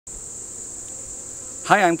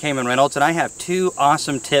Hi, I'm Kamon Reynolds, and I have two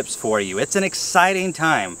awesome tips for you. It's an exciting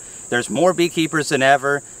time. There's more beekeepers than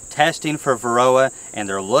ever testing for Varroa, and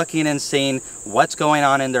they're looking and seeing what's going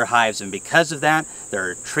on in their hives, and because of that,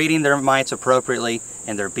 they're treating their mites appropriately,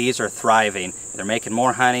 and their bees are thriving. They're making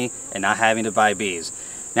more honey and not having to buy bees.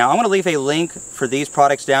 Now, I'm going to leave a link for these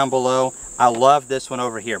products down below. I love this one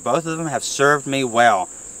over here. Both of them have served me well.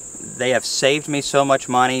 They have saved me so much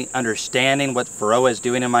money. Understanding what Varroa is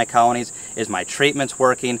doing in my colonies, is my treatments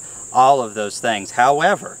working, all of those things.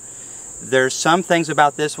 However, there's some things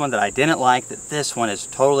about this one that I didn't like that this one is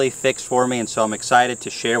totally fixed for me, and so I'm excited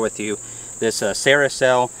to share with you this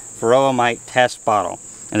Ceracell Varroa Mite test bottle.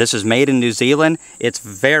 And this is made in New Zealand. It's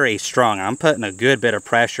very strong. I'm putting a good bit of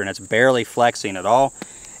pressure and it's barely flexing at all.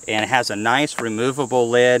 And it has a nice removable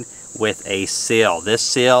lid with a seal. This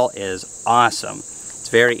seal is awesome. It's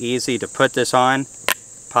very easy to put this on,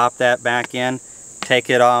 pop that back in, take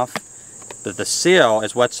it off. But the seal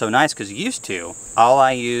is what's so nice, because used to, all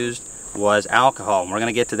I used was alcohol, and we're going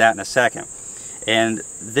to get to that in a second. And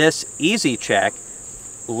this Easy Check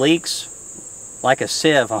leaks like a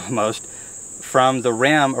sieve almost from the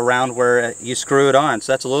rim around where you screw it on,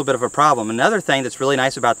 so that's a little bit of a problem. Another thing that's really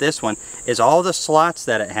nice about this one is all the slots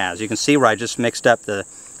that it has. You can see where I just mixed up the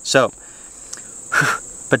soap.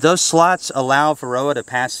 But those slots allow Varroa to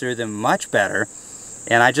pass through them much better,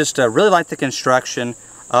 and I just really like the construction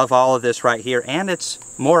of all of this right here, and it's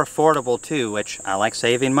more affordable too, which I like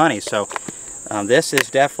saving money. So this is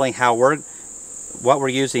definitely what we're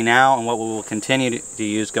using now and what we will continue to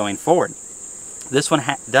use going forward. This one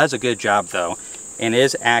does a good job though, and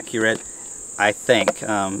is accurate, I think.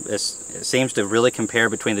 It seems to really compare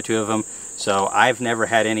between the two of them, so I've never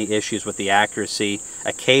had any issues with the accuracy.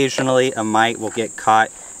 Occasionally a mite will get caught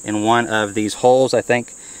in one of these holes. I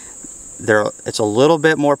think it's a little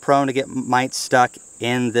bit more prone to get mites stuck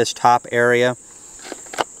in this top area,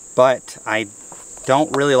 but I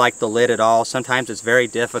don't really like the lid at all. Sometimes it's very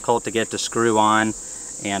difficult to get to screw on,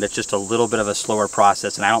 and it's just a little bit of a slower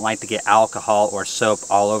process, and I don't like to get alcohol or soap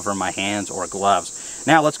all over my hands or gloves.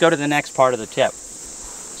 Now let's go to the next part of the tip.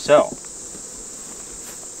 So,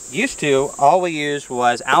 used to, all we used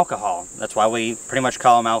was alcohol. That's why we pretty much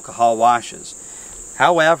call them alcohol washes.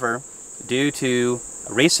 However, due to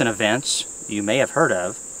recent events you may have heard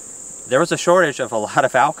of, there was a shortage of a lot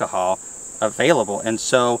of alcohol available, and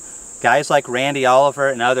so guys like Randy Oliver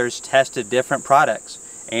and others tested different products.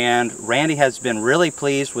 And Randy has been really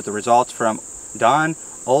pleased with the results from Dawn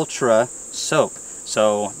Ultra soap.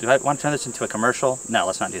 So, do I want to turn this into a commercial? No,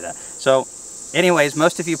 let's not do that. So, anyways,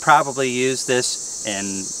 most of you probably use this in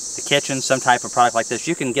the kitchen, some type of product like this.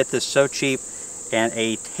 You can get this so cheap, and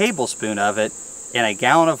a tablespoon of it in a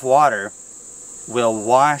gallon of water will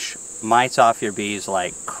wash mites off your bees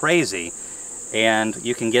like crazy. And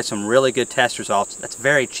you can get some really good test results. That's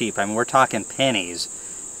very cheap. I mean, we're talking pennies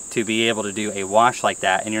to be able to do a wash like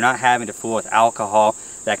that, and you're not having to fool with alcohol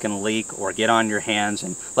that can leak or get on your hands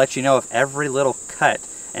and let you know of every little cut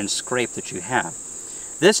and scrape that you have.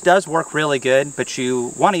 This does work really good, but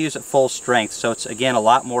you want to use it full strength, so it's again a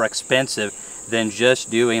lot more expensive than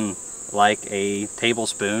just doing like a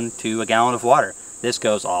tablespoon to a gallon of water. This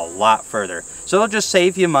goes a lot further, so it'll just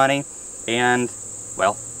save you money, and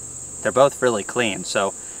well, they're both really clean.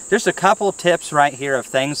 So there's a couple tips right here of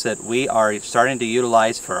things that we are starting to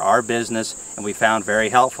utilize for our business and we found very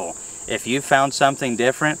helpful. If you found something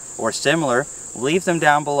different or similar, leave them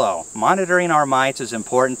down below. Monitoring our mites is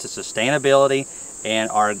important to sustainability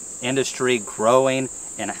and our industry growing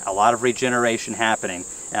and a lot of regeneration happening.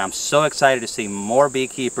 And I'm so excited to see more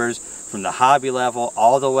beekeepers from the hobby level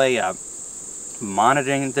all the way up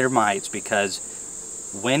monitoring their mites, because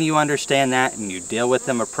when you understand that and you deal with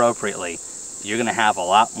them appropriately, you're going to have a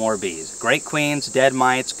lot more bees. Great queens, dead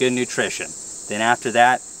mites, good nutrition. Then after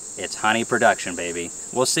that, it's honey production, baby.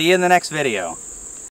 We'll see you in the next video.